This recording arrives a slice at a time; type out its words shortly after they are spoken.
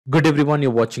Good everyone,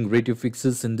 you're watching Radio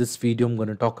Fixes. In this video, I'm going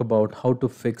to talk about how to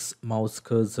fix mouse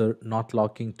cursor not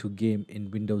locking to game in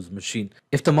Windows machine.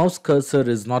 If the mouse cursor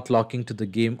is not locking to the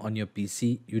game on your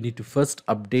PC, you need to first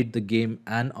update the game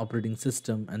and operating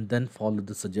system and then follow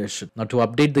the suggestion. Now to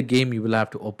update the game, you will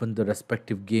have to open the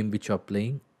respective game which you are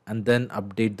playing and then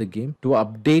update the game. To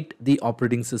update the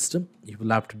operating system, you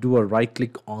will have to do a right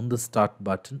click on the start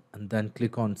button and then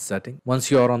click on setting.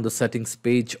 Once you are on the settings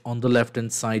page, on the left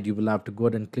hand side you will have to go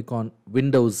ahead and click on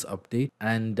Windows Update,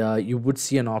 and you would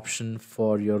see an option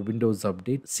for your Windows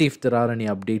Update. See if there are any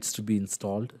updates to be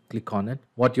installed. Click on it.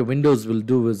 What your Windows will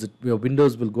do is your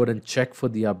Windows will go ahead and check for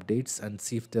the updates and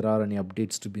see if there are any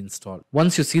updates to be installed.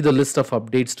 Once you see the list of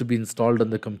updates to be installed on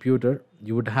the computer,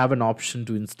 you would have an option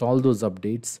to install those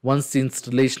updates. Once the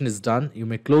installation is done, you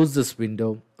may close this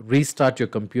window, restart your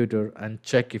computer and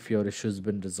check if your issue has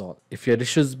been resolved. If your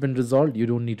issue has been resolved, you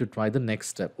don't need to try the next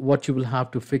step. What you will have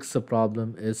to fix the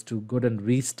problem is to go ahead and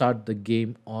restart the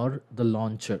game or the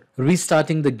launcher.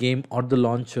 Restarting the game or the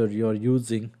launcher you're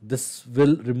using, this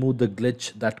will remove the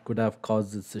glitch that could have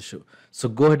caused this issue. So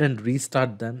go ahead and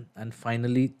restart them and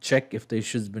finally check if the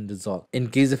issue has been resolved. In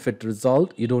case if it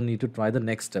resolved, you don't need to try the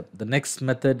next step. The next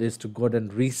method is to go ahead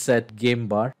and reset game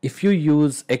bar. If you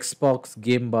use Xbox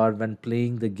game bar when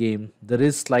playing the game, there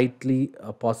is slightly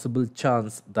a possible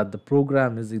chance that the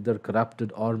program is either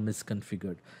corrupted or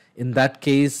misconfigured. In that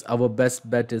case, our best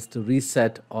bet is to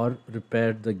reset or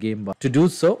repair the game bar. To do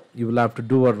so, you will have to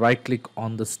do a right click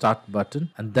on the start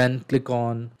button and then click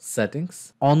on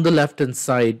settings. On the left hand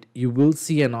side, you will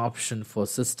see an option for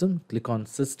system. Click on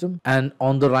system, and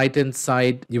on the right hand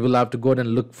side, you will have to go ahead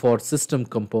and look for system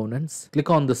components. Click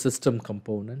on the system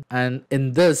component, and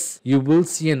in this, you will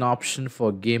see an option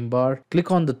for game bar.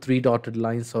 Click on the three dotted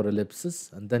lines or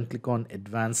ellipses and then click on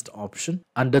advanced option.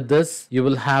 Under this, you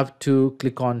will have to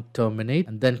click on terminate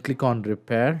and then click on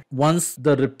repair. Once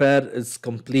the repair is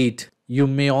complete, you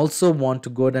may also want to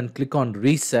go ahead and click on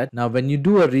reset. Now when you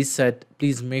do a reset,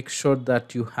 please make sure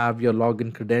that you have your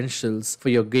login credentials for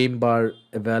your game bar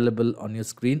available on your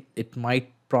screen. It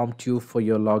might prompt you for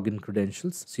your login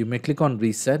credentials. So you may click on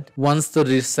reset. Once the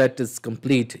reset is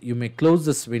complete, you may close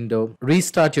this window,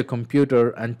 restart your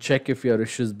computer and check if your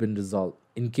issue has been resolved.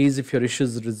 In case if your issue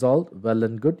is resolved, well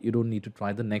and good, you don't need to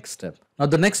try the next step. Now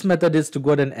the next method is to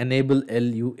go ahead and enable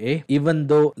LUA. Even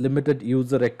though limited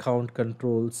user account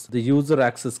controls the user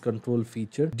access control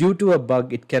feature, due to a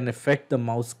bug it can affect the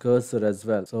mouse cursor as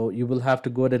well. So you will have to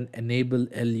go ahead and enable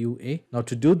LUA. Now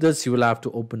to do this, you will have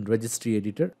to open Registry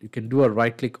Editor. You can do a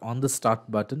right click on the start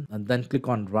button and then click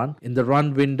on run. In the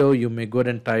run window, you may go ahead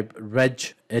and type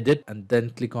reg edit and then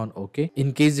click on OK.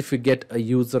 In case if you get a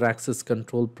user access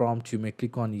control prompt, you may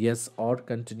click on yes or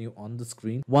continue on the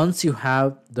screen. Once you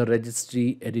have the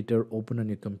registry editor open on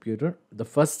your computer, the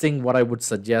first thing what I would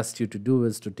suggest you to do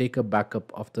is to take a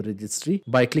backup of the registry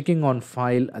by clicking on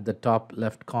file at the top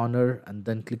left corner and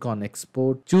then click on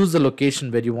export. Choose the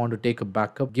location where you want to take a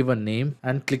backup, give a name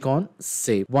and click on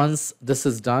save. Once this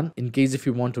is done, in case if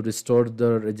you want to restore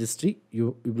the registry,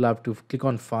 you will have to click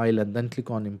on file and then click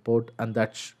on import, and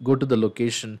that go to the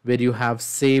location where you have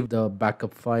saved the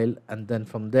backup file, and then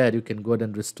from there you can go ahead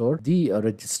and restore the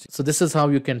registry. So this is how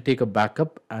you can take a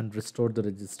backup and restore the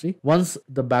registry. Once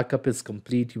the backup is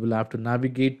complete, you will have to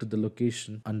navigate to the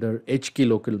location under HKey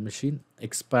local machine,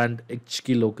 expand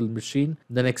HKey local machine,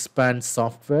 then expand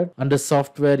software. Under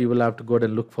software, you will have to go ahead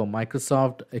and look for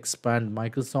Microsoft, expand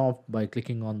Microsoft by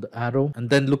clicking on the arrow, and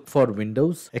then look for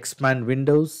Windows, expand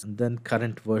Windows, and then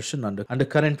current version. Under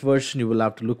current version, you will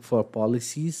have to look for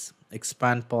policies,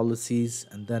 expand policies,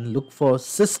 and then look for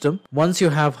system. Once you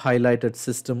have highlighted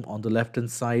system on the left hand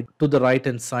side, to the right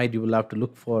hand side you will have to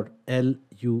look for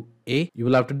LUA. You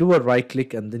will have to do a right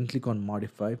click and then click on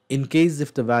modify. In case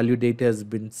if the value data has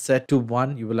been set to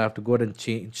 1, you will have to go ahead and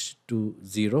change to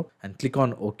 0 and click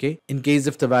on OK. In case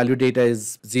if the value data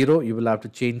is 0, you will have to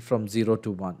change from 0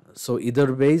 to 1. So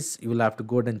either ways you will have to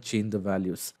go ahead and change the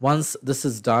values. Once this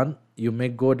is done, you may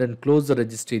go ahead and close the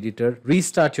registry editor,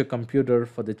 restart your computer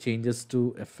for the changes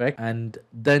to effect, and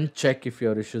then check if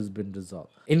your issue has been resolved.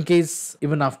 In case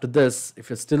even after this, if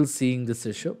you're still seeing this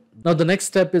issue, now the next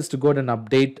step is to go ahead and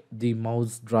update the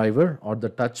mouse driver or the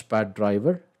touchpad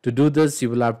driver. To do this, you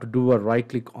will have to do a right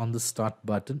click on the start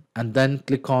button and then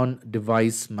click on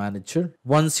device manager.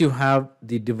 Once you have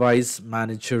the device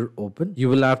manager open, you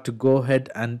will have to go ahead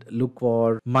and look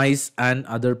for mice and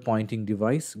other pointing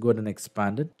device. Go ahead and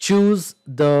expand it. Choose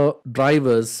the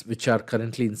drivers which are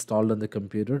currently installed on the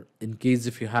computer. In case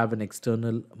if you have an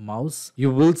external mouse,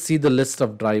 you will see the list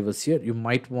of drivers here. You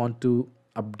might want to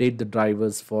update the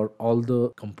drivers for all the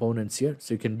components here.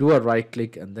 So you can do a right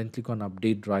click and then click on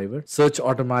update driver, search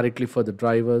automatically for the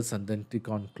drivers and then click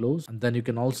on close. And then you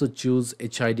can also choose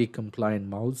HID compliant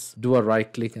mouse, do a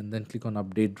right click and then click on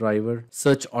update driver,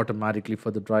 search automatically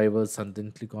for the drivers and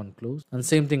then click on close. And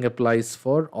same thing applies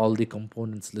for all the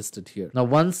components listed here. Now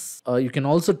once you can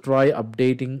also try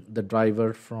updating the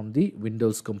driver from the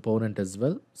Windows component as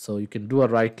well. So you can do a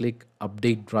right click,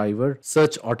 update driver,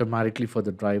 search automatically for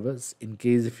the drivers. In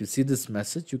case if you see this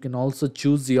message, you can also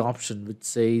choose the option which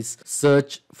says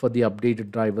search for the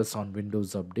updated drivers on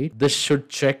Windows Update. This should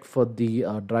check for the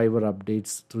driver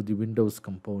updates through the Windows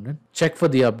component. Check for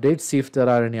the updates, see if there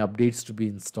are any updates to be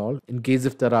installed. In case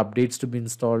if there are updates to be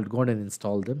installed, go ahead and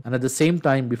install them. And at the same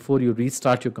time, before you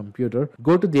restart your computer,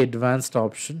 go to the advanced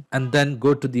option and then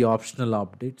go to the optional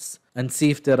updates and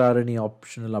see if there are any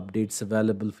optional updates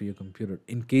available for your computer.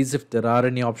 In case if there are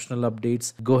any optional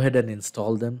updates, go ahead and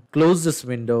install them. Close this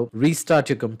window, restart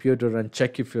your computer and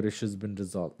check if your issue has been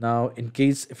resolved. Now, in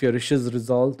case if your issue is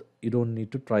resolved, you don't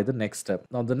need to try the next step.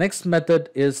 Now, the next method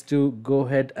is to go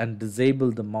ahead and disable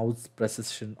the mouse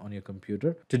precision on your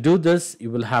computer. To do this,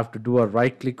 you will have to do a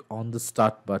right click on the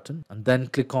start button and then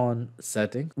click on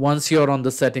setting. Once you're on the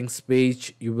settings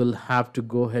page, you will have to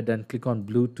go ahead and click on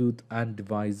Bluetooth and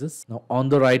devices. Now on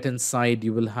the right hand side,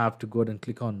 you will have to go ahead and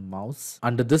click on mouse.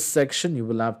 Under this section, you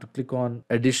will have to click on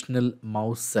additional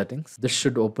mouse settings. This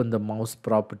should open the mouse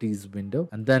properties window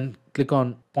and then click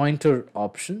on pointer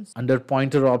options. Under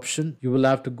pointer option, you will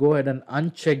have to go ahead and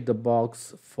uncheck the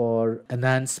box for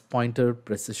enhanced pointer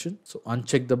precision. So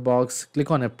uncheck the box,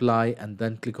 click on apply and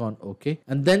then click on OK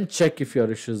and then check if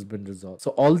your issue has been resolved.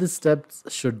 So all these steps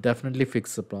should definitely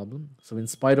fix the problem. So in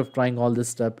spite of trying all this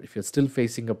step, if you're still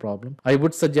facing a problem, I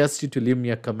would suggest you to leave me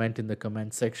a comment in the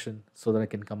comment section so that I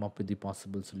can come up with the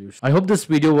possible solution. I hope this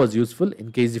video was useful.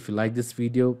 In case if you like this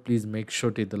video, please make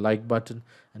sure to hit the like button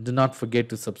and do not forget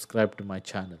to subscribe to my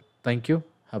channel. Thank you.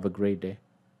 Have a great day.